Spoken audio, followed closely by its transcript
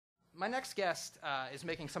My next guest is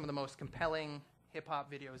making some of the most compelling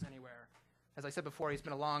hip-hop videos anywhere. As I said before, he's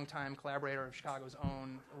been a long-time collaborator of Chicago's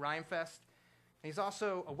own Rhymefest. And he's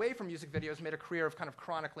also, away from music videos, made a career of kind of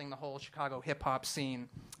chronicling the whole Chicago hip-hop scene.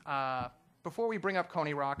 Before we bring up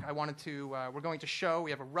Konee Rok, we're going to show, we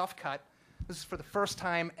have a rough cut. This is for the first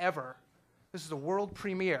time ever. This is a world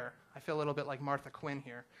premiere. I feel a little bit like Martha Quinn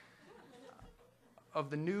here. Of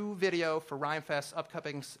the new video for Rhymefest's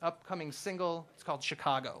upcoming single. It's called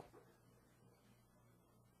Chicago.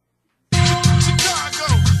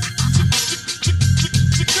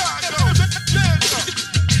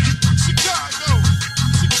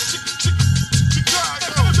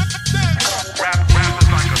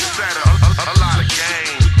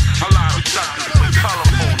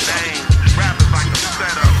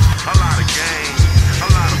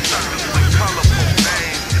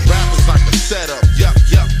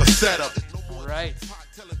 All right,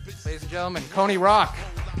 ladies and gentlemen, Konee Rok.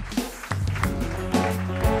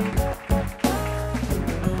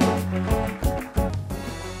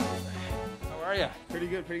 How are you? Pretty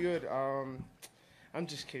good, pretty good. I'm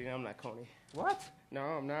just kidding. I'm not Konee. What? No,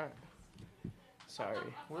 I'm not. Sorry.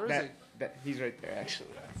 Where is he? He's right there, actually.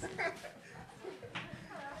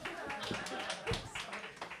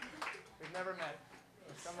 We've never met.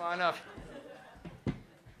 Come on up.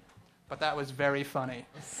 But that was very funny.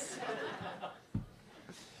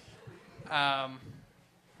 I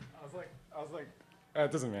was like,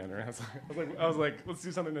 it doesn't matter. I was like, let's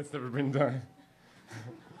do something that's never been done.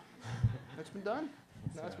 It's been done?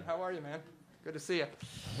 No, how are you, man? Good to see you.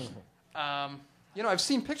 You know, I've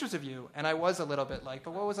seen pictures of you, and I was a little bit like,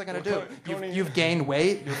 but what was I going to do? You've gained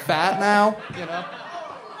weight. You're fat now, you know?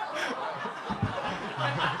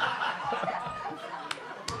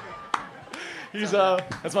 He's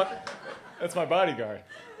that's my bodyguard.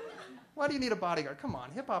 Why do you need a bodyguard? Come on,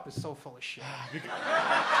 hip-hop is so full of shit.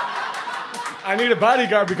 I need a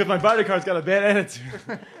bodyguard because my bodyguard's got a bad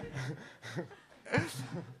attitude.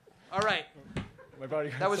 All right. My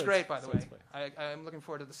bodyguard. That was great, by the way. I'm looking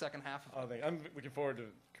forward to the second half of it. I'm looking forward to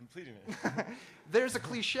completing it. There's a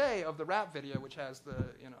cliche of the rap video which has the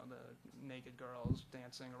naked girls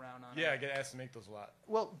dancing around on it. Yeah, I get asked to make those a lot.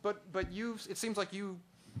 Well, but it seems like you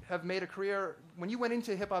have made a career when you went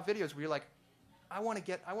into hip hop videos where you're like, I want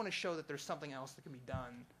to show that there's something else that can be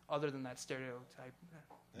done other than that stereotype.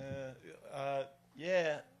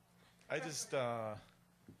 Yeah, I just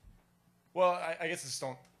well, I guess I just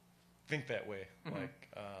don't think that way. Mm-hmm. Like,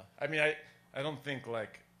 I mean, I don't think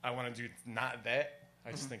like I want to do not that.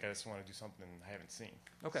 I just think I just want to do something I haven't seen.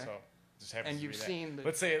 Okay. So just happens and to you've be that. seen the.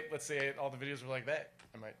 Let's say all the videos were like that.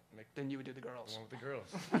 I might make. Then you would do the girls. The one with the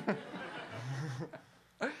girls.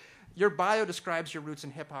 Your bio describes your roots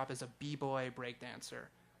in hip hop as a b-boy breakdancer.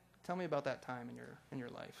 Tell me about that time in your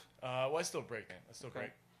life. Well, I still break dance. I still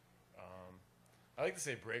break. I like to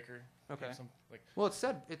say breaker. Okay. Well, it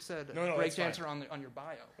said no, breakdancer on your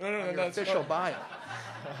bio. No, on your official bio.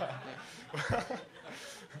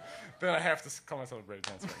 Then I have to call myself a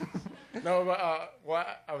breakdancer. No, but well,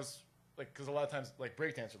 I was like, because a lot of times like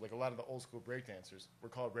breakdancers, like a lot of the old school breakdancers were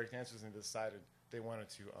called breakdancers, and they decided they wanted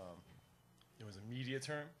to. It was a media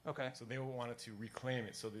term. Okay. So they wanted to reclaim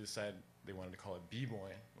it, so they decided they wanted to call it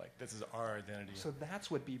b-boy. Like, this is our identity. So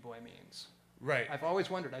that's what b-boy means. Right. I've always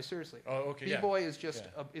wondered. Seriously. Oh, okay. B-boy is just.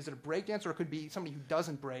 Is it a breakdancer, or it could be somebody who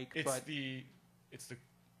doesn't break? It's the.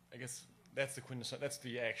 I guess that's the quintessential. That's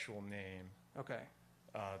the actual name. Okay.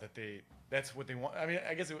 That's what they want. I mean,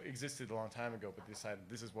 I guess it existed a long time ago, but they decided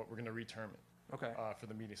this is what we're going to reterm it. Okay. For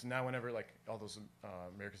the media. So now, whenever like all those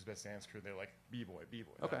America's Best Dance Crew, they're like b-boy.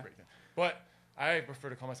 Okay. But I prefer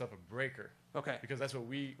to call myself a breaker. Okay. Because that's what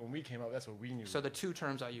when we came up, that's what we knew. So the two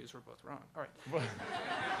terms I used were both wrong. All right.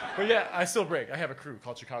 But yeah, I still break. I have a crew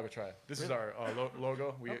called Chicago Tribe. This is our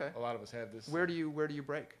logo. A lot of us have this. Where do you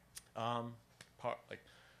break? Like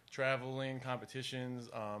traveling, competitions.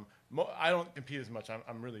 I don't compete as much.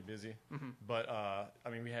 I'm really busy. Mm-hmm. But I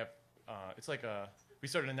mean, we have. It's like we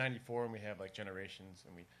started in '94, and we have like generations,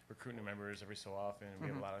 and we recruit new members every so often. And we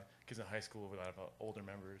have a lot of kids in high school, with a lot of older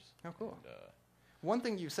members. Oh, cool. And, one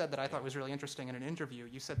thing you said that I thought was really interesting in an interview,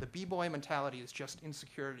 you said the b-boy mentality is just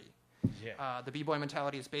insecurity. Yeah. The b-boy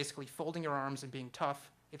mentality is basically folding your arms and being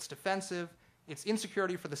tough. It's defensive. It's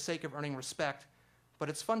insecurity for the sake of earning respect, but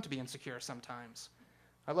it's fun to be insecure sometimes.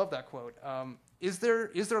 I love that quote. Is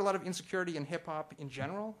there a lot of insecurity in hip-hop in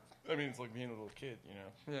general? I mean, it's like being a little kid, you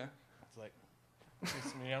know? Yeah. It's like,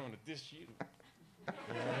 diss me, I'm going to diss you.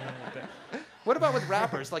 What about with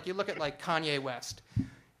rappers? Like, you look at, like, Kanye West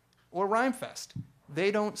or Rhymefest. They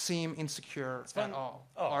don't seem insecure at all.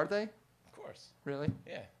 Oh. Are they? Of course. Really?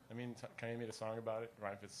 Yeah. I mean, Kanye made a song about it.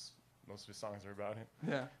 Rhymefest most of his songs are about him.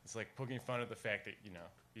 Yeah. It's like poking fun at the fact that you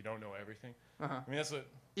don't know everything. Uh-huh. I mean, that's what.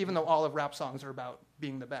 Even though all of rap songs are about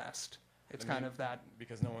being the best, it's kind of that.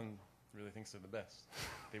 Because no one really thinks they're the best.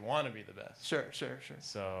 They want to be the best. Sure.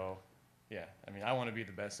 So, yeah. I mean, I want to be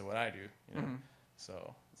the best at what I do. You know. Mm-hmm.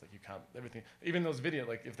 So it's like you count everything. Even those videos,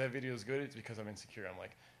 like if that video is good, it's because I'm insecure. I'm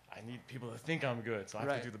like, I need people to think I'm good, so I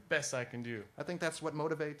have to do the best I can do. I think that's what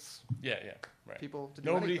motivates. Yeah, right. People to do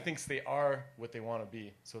Nobody anything. thinks they are what they want to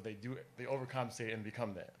be, so they overcompensate and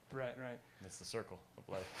become that. Right. That's the circle of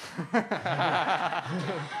life.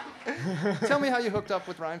 Tell me how you hooked up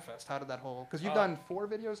with Rhymefest. How did that whole? Because you've done 4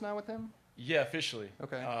 videos now with him. Yeah, officially.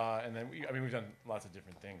 Okay. And then we've done lots of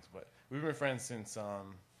different things, but we've been friends since for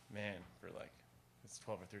like it's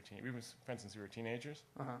 12 or 13. We've been friends since we were teenagers.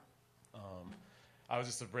 I was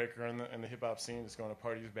just a breaker in the hip hop scene, just going to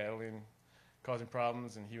parties, battling, causing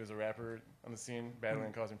problems, and he was a rapper on the scene, battling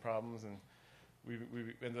and causing problems, and we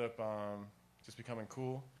ended up just becoming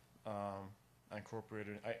cool. I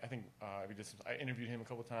incorporated. I think I interviewed him a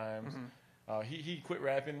couple times. He quit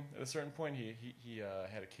rapping at a certain point. He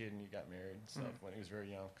had a kid and he got married and stuff when he was very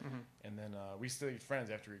young. And then we stayed friends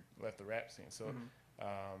after we left the rap scene. So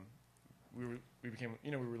we became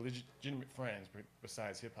we were legitimate friends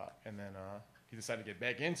besides hip hop. And then he decided to get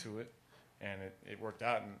back into it, and it worked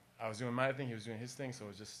out. And I was doing my thing, he was doing his thing, so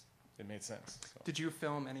it made sense. So. Did you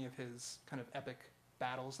film any of his kind of epic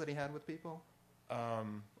battles that he had with people? Oh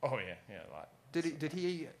yeah, a lot. Did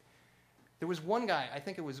he? There was one guy. I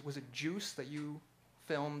think it was it Juice that you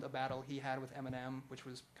filmed a battle he had with Eminem, which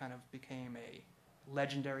was kind of became a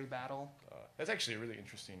legendary battle. That's actually a really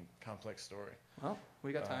interesting, complex story. Well,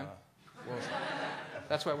 we got time. Well,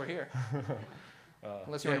 that's why we're here.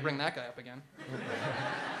 Unless you want to bring that guy up again.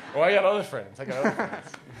 Well, I got other friends. Can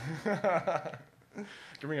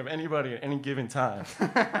bring up anybody at any given time.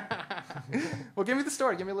 Well, give me the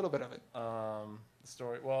story. Give me a little bit of it. The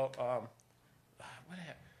story. Well, what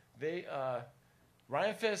happened?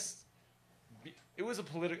 Rhymefest. It was a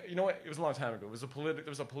political. You know what? It was a long time ago. It was there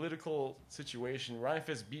was a political situation.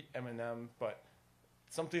 Rhymefest beat Eminem, but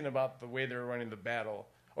something about the way they were running the battle.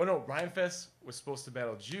 Oh no, Rhymefest was supposed to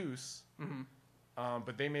battle Juice.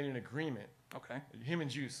 But they made an agreement. Okay. Him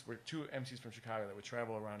and Juice were 2 MCs from Chicago that would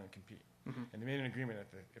travel around and compete. And they made an agreement that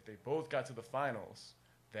if they both got to the finals,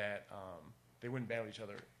 that they wouldn't battle each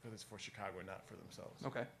other because it's for Chicago and not for themselves.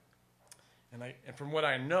 Okay. And from what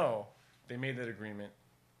I know, they made that agreement,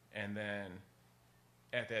 and then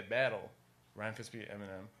at that battle, Rhymefest beat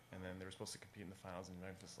Eminem, and then they were supposed to compete in the finals, and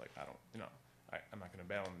Rhymefest like, I'm not going to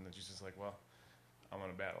battle him. And then Juice is like, well, I'm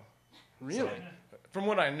going to battle. Really? So, from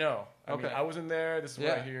what I know. I mean, Okay. I wasn't there. This is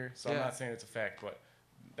what I hear. So I'm Yeah. not saying it's a fact, but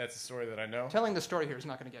that's a story that I know. Telling the story here is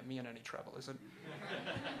not going to get me in any trouble, is it?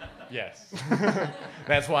 Yes.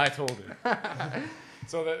 That's why I told it.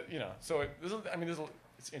 So that,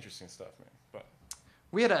 it's interesting stuff, man. But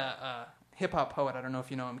We had a hip hop poet. I don't know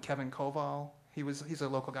if you know him, Kevin Koval. He's a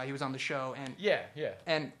local guy. He was on the show, and yeah.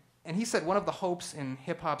 And he said one of the hopes in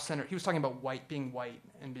hip hop center. He was talking about being white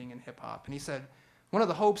and being in hip hop, and he said one of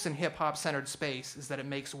the hopes in hip hop centered space is that it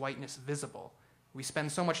makes whiteness visible. We spend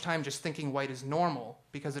so much time just thinking white is normal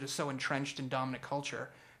because it is so entrenched in dominant culture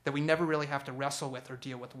that we never really have to wrestle with or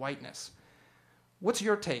deal with whiteness. What's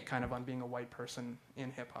your take, kind of, on being a white person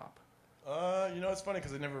in hip hop? It's funny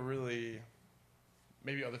because I never really.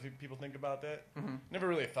 Maybe other people think about that. Never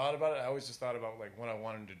really thought about it. I always just thought about like what I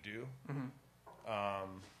wanted to do.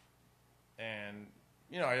 And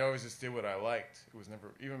I always just did what I liked. It was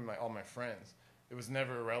never even all my friends. It was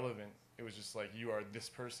never irrelevant. It was just like you are this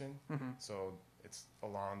person. So it's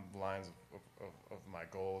along the lines of my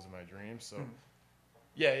goals and my dreams. So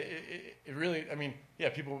yeah, it really. I mean, yeah,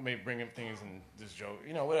 people may bring up things and just joke,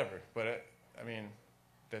 whatever. But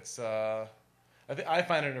that's. I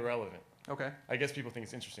find it irrelevant. Okay. I guess people think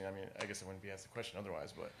it's interesting. I mean, I guess I wouldn't be asked the question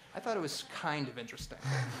otherwise, but... I thought it was kind of interesting.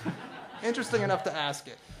 Interesting enough to ask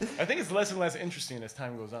it. I think it's less and less interesting as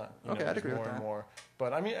time goes on. Okay, I'd agree with more that. and more.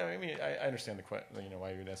 But I understand the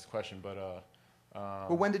why you would ask the question. But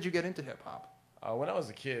Well, when did you get into hip hop? when I was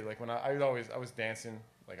a kid, like when I was dancing,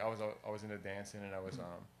 like I was into dancing, and I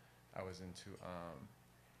was into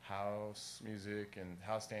house music and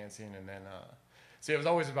house dancing, and then see, it was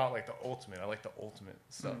always about like the ultimate. I like the ultimate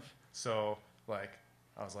stuff. So like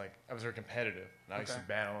I was very competitive, and I used to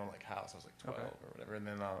battle on like house. I was like 12 or whatever, and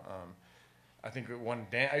then I think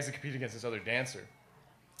I used to compete against this other dancer,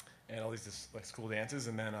 and all these like school dances,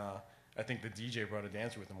 and then I think the DJ brought a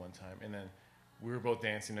dancer with him one time, and then we were both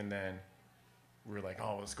dancing, and then we were like,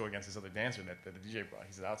 oh, let's go against this other dancer that the DJ brought.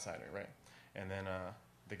 He's an outsider, right? And then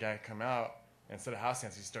the guy come out, and instead of house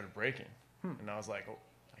dancing, he started breaking, and I was like, oh,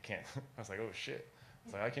 I can't. I was like, oh shit.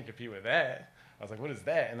 was like, I can't compete with that. I was like, what is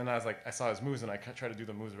that? And then I saw his moves, and I tried to do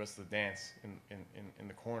the moves the rest of the dance in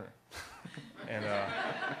the corner. and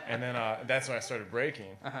then that's when I started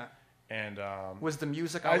breaking. Uh-huh. And was the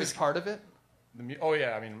music always part of it? Oh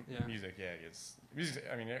yeah, I mean, music, music.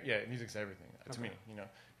 I mean, music's everything to me, you know.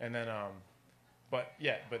 And then, but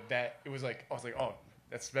that it was like I was like, oh,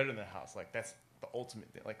 that's better than the house. Like that's the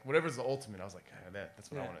ultimate thing. Like whatever's the ultimate, I was like, that's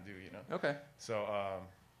what I want to do, you know. Okay. So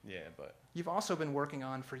but you've also been working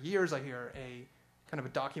on for years, I hear, a kind of a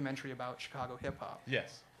documentary about Chicago hip hop.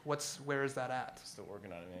 Yes. Where is that at? Still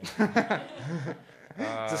working on it, man.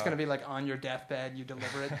 Is this going to be like on your deathbed, you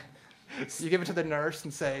deliver it? You give it to the nurse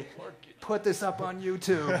and say, put this up on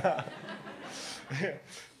YouTube.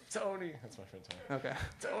 Tony. That's my friend Tony. Okay.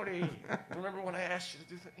 Tony, remember when I asked you to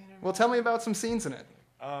do the interview? Well, tell me about some scenes in it.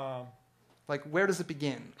 Like, where does it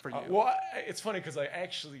begin for you? Well, it's funny because I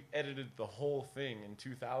actually edited the whole thing in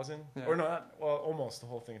 2000. Yeah. Or not, well, almost the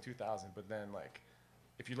whole thing in 2000. But then, like,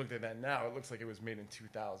 if you looked at that now, it looks like it was made in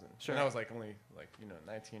 2000. Sure. And I was, like, only, like,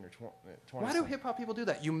 19 or 20. Why do hip-hop people do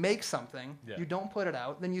that? You make something, you don't put it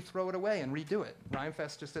out, then you throw it away and redo it.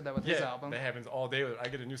 Rhymefest just did that with his album. That happens all day. I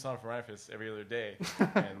get a new song from Rhymefest every other day.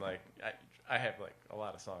 And, like, I have, like, a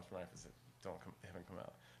lot of songs from Rhymefest that haven't come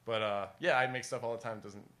out. But, I make stuff all the time that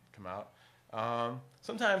doesn't come out.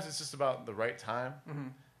 Sometimes it's just about the right time. Mm-hmm.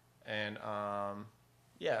 And,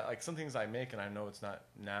 like, some things I make and I know it's not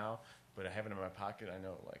now, but I have it in my pocket. I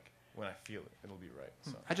know, like, when I feel it, it'll be right.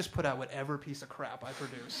 So. I just put out whatever piece of crap I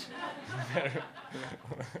produce.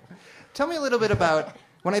 Tell me a little bit about,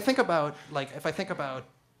 when I think about, like, if I think about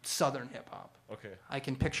Southern hip-hop, okay, I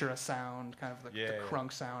can picture a sound, kind of the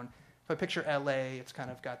crunk sound. If I picture L.A., it's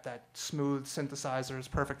kind of got that smooth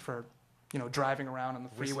synthesizers, perfect for, you know, driving around on the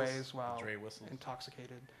freeways while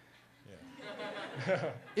intoxicated.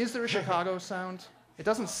 Yeah. Is there a Chicago sound? It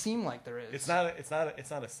doesn't seem like there is. It's not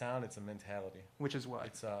a sound. It's a mentality. Which is what?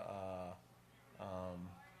 It's a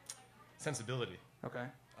sensibility. Okay.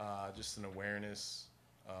 Just an awareness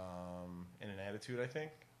and an attitude, I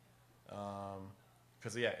think.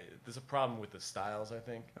 Because there's a problem with the styles, I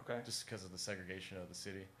think. Okay. Just because of the segregation of the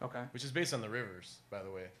city. Okay. Which is based on the rivers, by the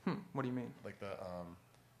way. What do you mean? Like the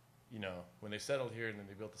you know, when they settled here and then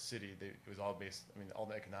they built the city, it was all based. I mean, all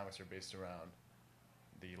the economics are based around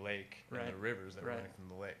the lake and the rivers that were running from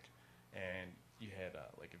the lake. And you had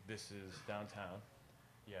like, if this is downtown,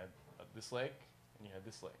 you had this lake and you had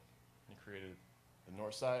this lake. And you created the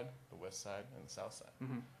north side, the west side, and the south side.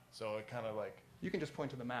 Mm-hmm. So it kind of like. You can just point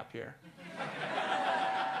to the map here.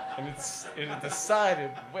 And it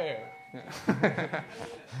decided where. Yeah.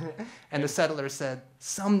 And the settlers said,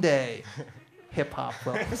 someday hip-hop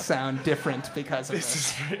will sound different because of this. This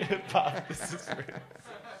is for hip-hop.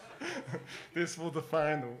 This will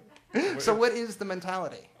define the... So what is the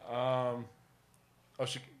mentality of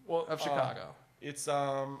Chicago? It's,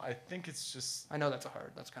 I think it's just... I know that's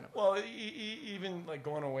kind of... Well, even like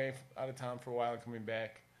going away out of town for a while and coming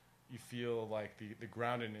back, you feel like the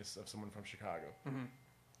groundedness of someone from Chicago. Mm-hmm.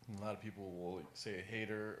 A lot of people will say a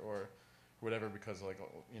hater or whatever because, like,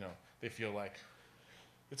 you know, they feel like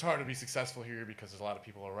it's hard to be successful here because there's a lot of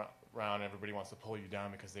people around. Everybody wants to pull you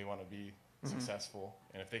down because they want to be successful,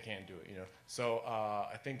 and if they can't do it, you know. So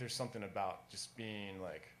I think there's something about just being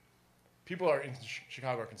like, people are in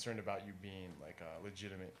Chicago are concerned about you being like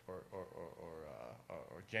legitimate or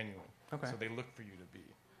genuine. Okay. So they look for you to be.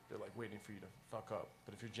 They're like waiting for you to fuck up.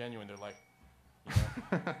 But if you're genuine, they're like, you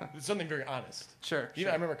know, it's something very honest. Sure. I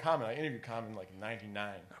remember Common. I interviewed Common like in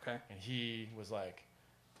 '99. Okay. And he was like,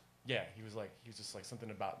 he was just like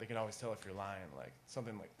something about, they can always tell if you're lying, like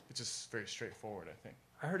something like, it's just very straightforward, I think.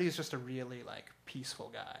 I heard he's just a really like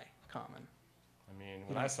peaceful guy, Common. I mean,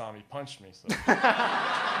 when I saw him, he punched me. So.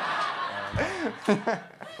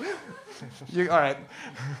 All right.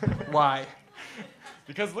 Why?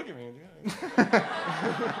 Because look at me.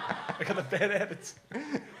 I got a bad attitude.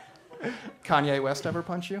 Kanye West ever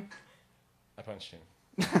punch you? I punched him.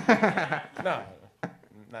 No,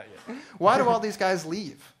 not yet. Why do all these guys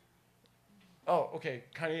leave? Oh, okay.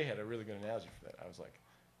 Kanye had a really good analogy for that.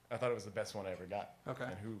 I thought it was the best one I ever got. Okay.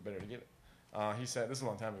 And who better to get it? He said, this is a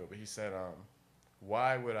long time ago, but he said,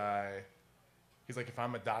 why would I? He's like, if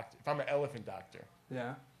I'm an elephant doctor.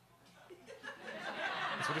 Yeah.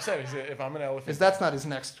 That's what he said. He said, if I'm an elephant. Because that's not his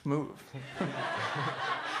next move.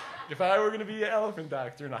 If I were going to be an elephant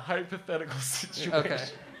doctor in a hypothetical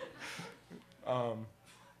situation,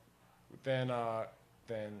 then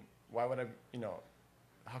why would I? You know,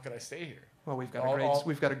 how could I stay here? Well, we've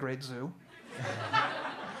got a great zoo.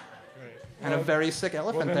 Right. And a very sick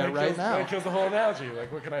elephant there right now. That kills the whole analogy.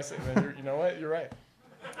 Like, what can I say? Then you know what? You're right.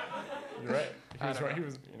 You're right. He was right. He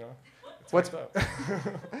was, you know. What's fucked up.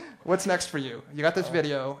 what's next for you? You got this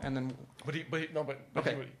video, and then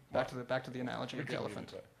Okay. back to the analogy of the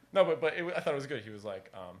elephant. I thought it was good. He was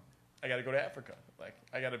like, I got to go to Africa. Like,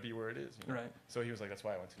 I got to be where it is. You know? Right. So he was like, that's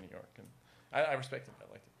why I went to New York, and I respected it.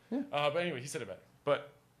 I liked it. Yeah. But anyway, he said it better.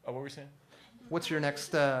 But what were we saying? What's your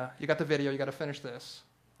next? You got the video. You got to finish this,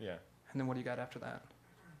 Yeah. and then what do you got after that?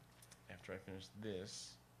 After I finish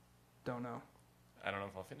this, Don't know. I don't know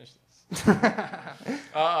if I'll finish this.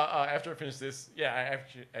 After I finish this, yeah,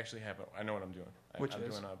 I actually have. I know what I'm doing. I'm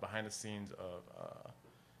doing behind the scenes of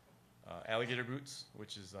Alligator Boots,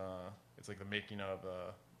 which is it's like the making of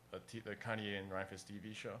the Konee and Rhymefest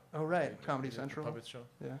TV show. Oh right, the, Comedy the Central. Puppet show.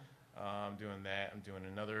 Yeah. I'm doing that. I'm doing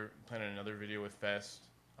planning another video with Fest,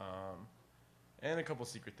 and a couple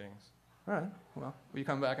secret things. All right. Well, will you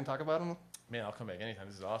come back and talk about them? Man, I'll come back anytime.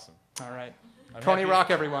 This is awesome. All right. I'm Konee happy.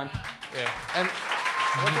 Rok, everyone. Yeah. And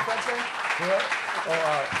what's your friend say?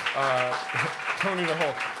 Tony the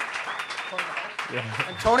Hulk. Yeah.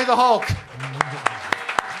 And Tony the Hulk.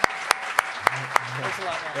 Thanks a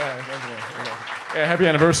lot, man. Yeah, happy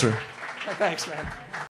anniversary. Thanks, man.